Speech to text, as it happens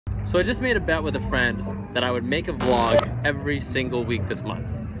So I just made a bet with a friend that I would make a vlog every single week this month.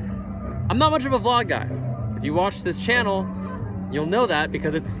 I'm not much of a vlog guy. If you watch this channel, you'll know that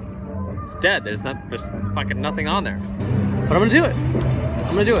because it's dead. There's fucking nothing on there. But I'm gonna do it.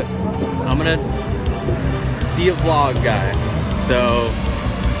 I'm gonna do it. I'm gonna be a vlog guy. So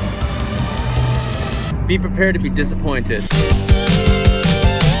be prepared to be disappointed.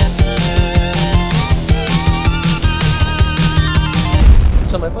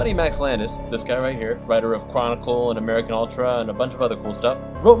 So my buddy Max Landis, this guy right here, writer of Chronicle and American Ultra and a bunch of other cool stuff,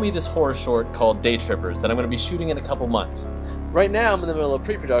 wrote me this horror short called Day Trippers that I'm going to be shooting in a couple months. Right now I'm in the middle of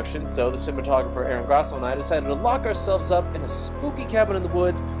pre-production, so the cinematographer Aaron Grasso and I decided to lock ourselves up in a spooky cabin in the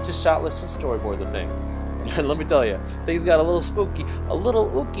woods to shot list and storyboard the thing. And let me tell you, things got a little spooky, a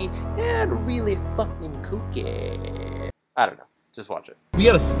little ooky, and really fucking kooky. I don't know. Just watch it. We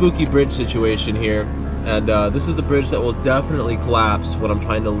got a spooky bridge situation here, and this is the bridge that will definitely collapse when I'm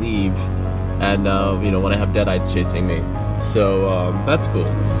trying to leave, and you know, when I have deadites chasing me. So that's cool.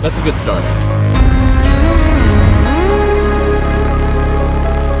 That's a good start.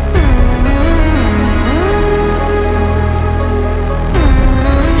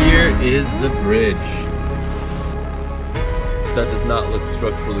 Here is the bridge. That does not look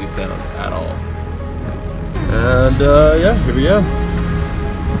structurally sound at all. And yeah, here we go.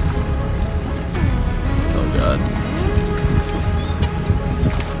 Oh god.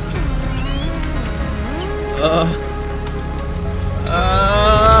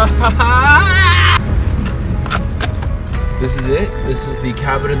 This is it. This is the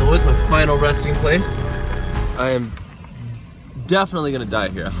cabin in the woods, my final resting place. I am definitely gonna die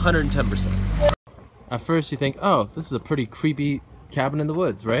here, 110%. At first you think, oh, this is a pretty creepy cabin in the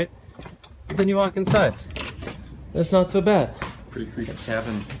woods, right? But then you walk inside. That's not so bad. Pretty creepy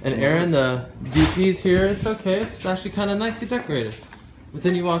cabin. And Aaron, the DP's here, it's okay. It's actually kind of nicely decorated. But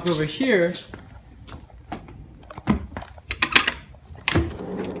then you walk over here.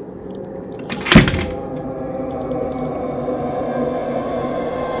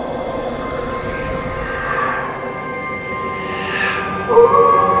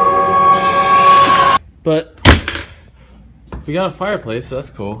 But we got a fireplace, so that's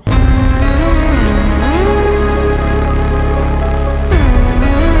cool.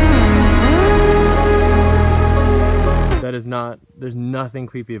 That is not, there's nothing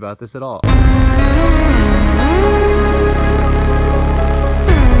creepy about this at all.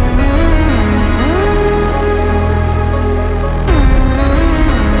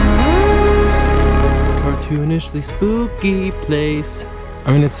 Cartoonishly spooky place.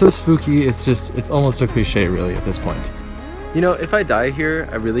 I mean, it's so spooky, it's almost a cliche really at this point. You know, if I die here,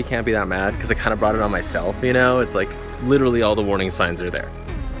 I really can't be that mad because I kind of brought it on myself, you know? It's like, literally all the warning signs are there.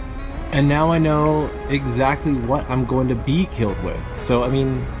 And now I know exactly what I'm going to be killed with. So, I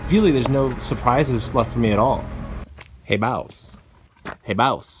mean, really there's no surprises left for me at all. Hey, Bouse. Hey,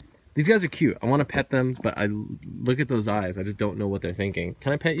 Bouse. These guys are cute. I want to pet them, but I look at those eyes. I just don't know what they're thinking.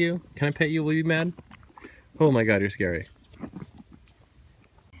 Can I pet you? Can I pet you? Will you be mad? Oh my god, you're scary.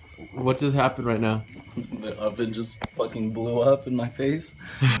 What just happened right now? The oven just fucking blew up in my face.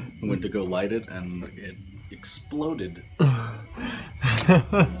 I went to go light it and it exploded.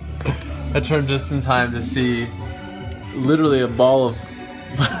 I turned just in time to see literally a ball of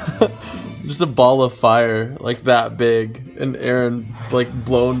just a ball of fire like that big, and Aaron like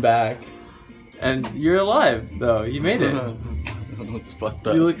blown back. And you're alive though. You made it. It's fucked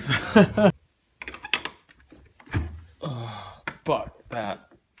up. You look oh, fuck that.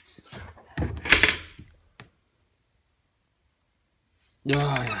 Oh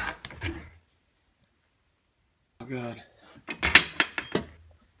yeah. Oh god.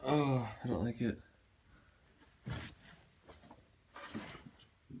 Oh, I don't like it.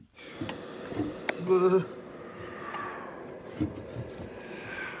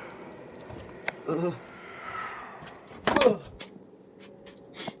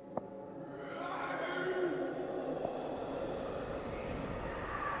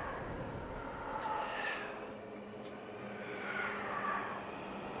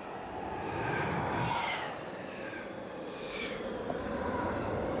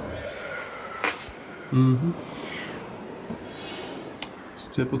 Mm-hmm.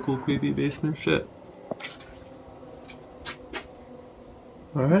 It's typical creepy basement shit.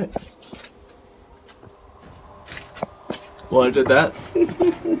 Alright. Well, I did that.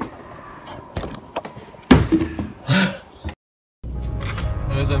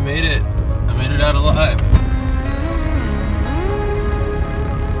 Guys, I made it. I made it out alive.